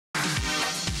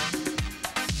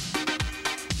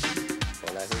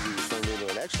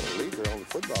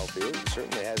field, he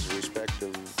certainly has the respect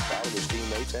of all of his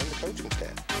teammates and the coaching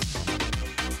staff.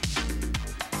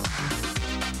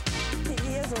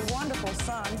 He is a wonderful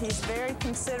son. He's very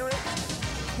considerate.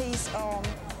 He's a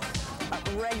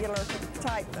regular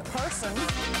type person.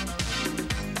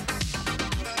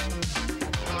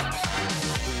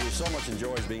 He so much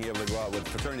enjoys being able to go out with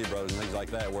fraternity brothers and things like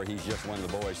that, where he's just one of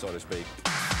the boys, so to speak.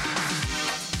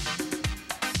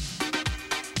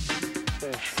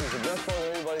 He's the best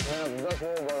brother anybody can have, the best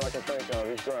little brother I can think of.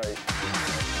 He's great.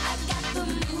 I got the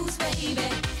moves, baby.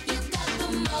 You got the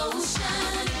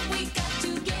motion. We got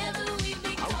together, we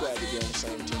become. I'm glad to be on the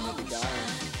same team with the guy.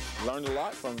 And learned a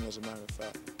lot from him, as a matter of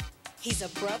fact. He's a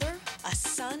brother, a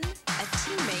son, a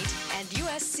teammate, and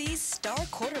USC's star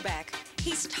quarterback.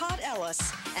 He's Todd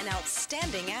Ellis, an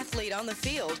outstanding athlete on the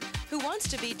field who wants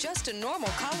to be just a normal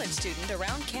college student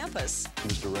around campus.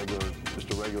 Just a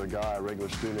regular guy, a regular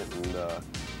student, and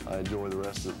I enjoy the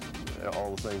rest of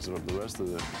all the things that the rest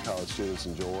of the college students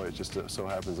enjoy. It just so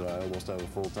happens that I almost have a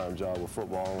full-time job with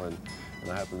football, and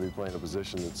I happen to be playing a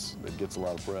position that gets a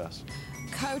lot of press.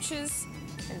 Coaches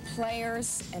and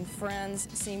players and friends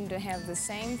seem to have the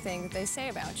same thing that they say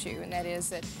about you, and that is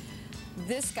that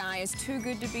this guy is too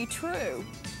good to be true.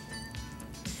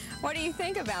 What do you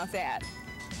think about that?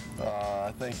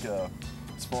 I think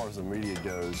as far as the media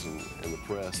goes and the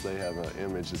press, they have an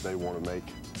image that they want to make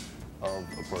of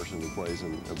a person who plays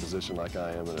in a position like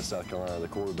I am. And at South Carolina, the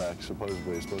quarterback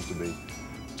supposedly is supposed to be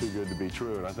too good to be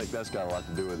true. And I think that's got a lot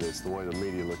to do with it. It's the way the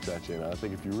media looks at you. And I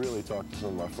think if you really talk to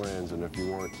some of my friends, and if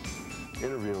you weren't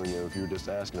interviewing you, if you were just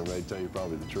asking them, they'd tell you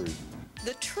probably the truth.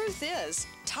 The truth is,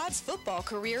 Todd's football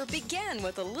career began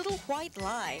with a little white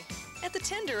lie at the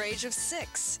tender age of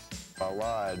 6. I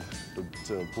lied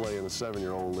to play in the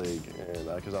 7-year-old league, and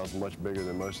because I was much bigger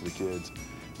than most of the kids.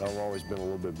 I've always been a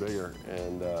little bit bigger,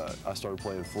 and I started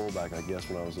playing fullback, I guess,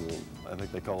 when I was in, I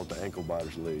think they call it the Ankle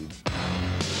Biters League.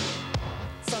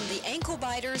 From the Ankle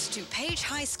Biters to Page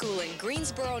High School in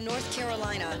Greensboro, North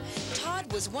Carolina,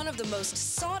 Todd was one of the most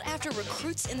sought-after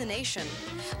recruits in the nation.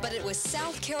 But it was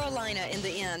South Carolina in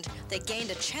the end that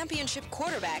gained a championship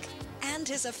quarterback and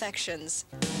his affections.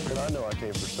 And I know I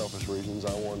came for selfish reasons.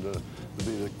 I wanted to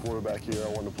be the quarterback here. I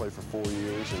wanted to play for 4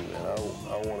 years, and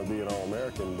I want to be an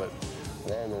All-American. But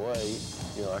along the way,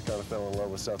 you know, I kind of fell in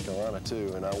love with South Carolina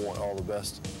too, and I want all the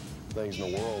best things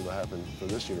in the world to happen for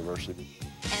this university.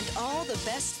 And all the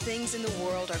best things in the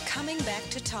world are coming back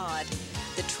to Todd.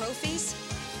 The trophies,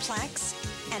 plaques,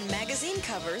 and magazine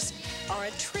covers are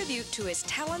a tribute to his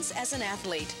talents as an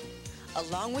athlete.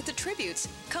 Along with the tributes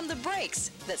come the breaks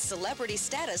that celebrity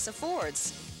status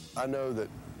affords. I know that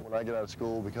when I get out of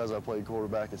school, because I played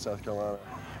quarterback in South Carolina,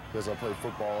 because I played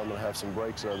football, I'm going to have some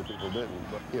breaks that other people didn't.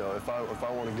 But you know, if I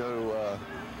want to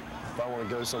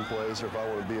go someplace, or if I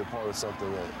want to be a part of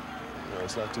something that, you know,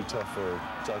 it's not too tough for a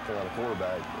South Carolina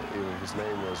quarterback, even if his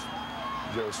name was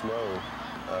Joe Smo,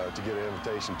 to get an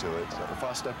invitation to it. So if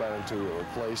I step out into a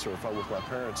place, or if I'm with my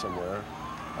parents somewhere,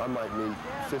 I might meet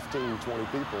 15, 20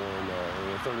 people in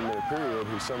a 30-minute period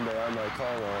who someday I might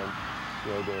call on,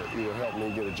 you know, to either help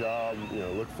me get a job, you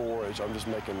know, look for it. I'm just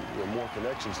making, you know, more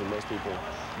connections than most people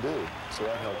do, so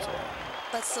that helps a lot.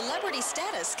 But celebrity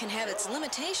status can have its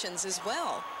limitations as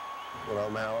well. When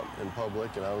I'm out in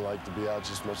public, and I like to be out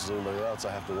just as much as anybody else,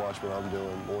 I have to watch what I'm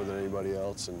doing more than anybody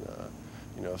else. And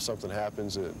you know, if something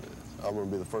happens, I'm going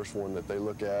to be the first one that they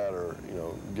look at, or you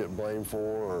know, get blamed for,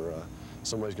 or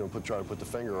somebody's going to try to put the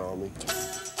finger on me.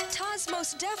 Todd's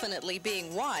most definitely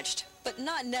being watched, but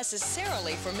not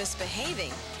necessarily for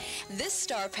misbehaving. This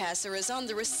star passer is on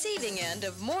the receiving end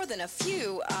of more than a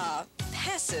few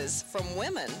passes from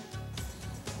women.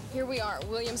 Here we are at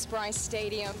Williams-Brice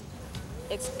Stadium.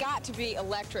 It's got to be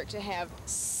electric to have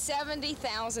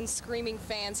 70,000 screaming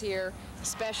fans here,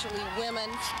 especially women.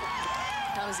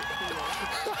 How does it feel?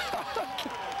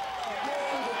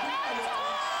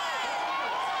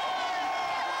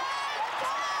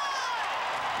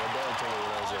 My dad told me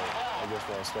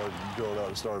when I started growing up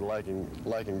and started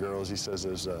liking girls, he says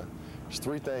there's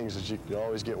 3 things that you can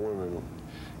always get women.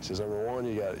 He says, number 1,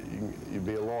 you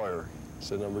be a lawyer. He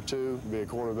said, number 2, be a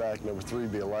quarterback. Number 3,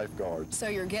 be a lifeguard. So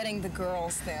you're getting the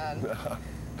girls then?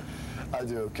 I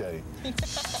do okay.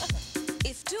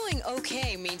 If doing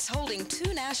okay means holding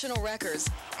 2 national records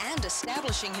and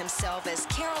establishing himself as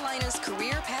Carolina's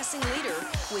career passing leader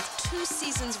with 2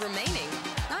 seasons remaining,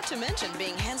 not to mention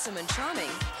being handsome and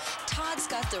charming, Todd's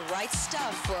got the right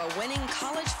stuff for a winning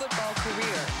college football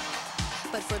career.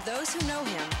 But for those who know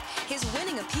him, his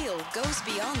winning appeal goes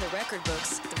beyond the record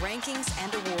books, the rankings,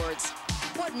 and awards.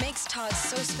 What makes Todd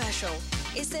so special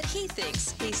is that he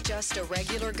thinks he's just a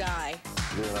regular guy.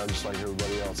 Then I'm just like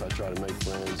everybody else. I try to make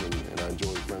friends, and I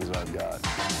enjoy the friends that I've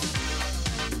got.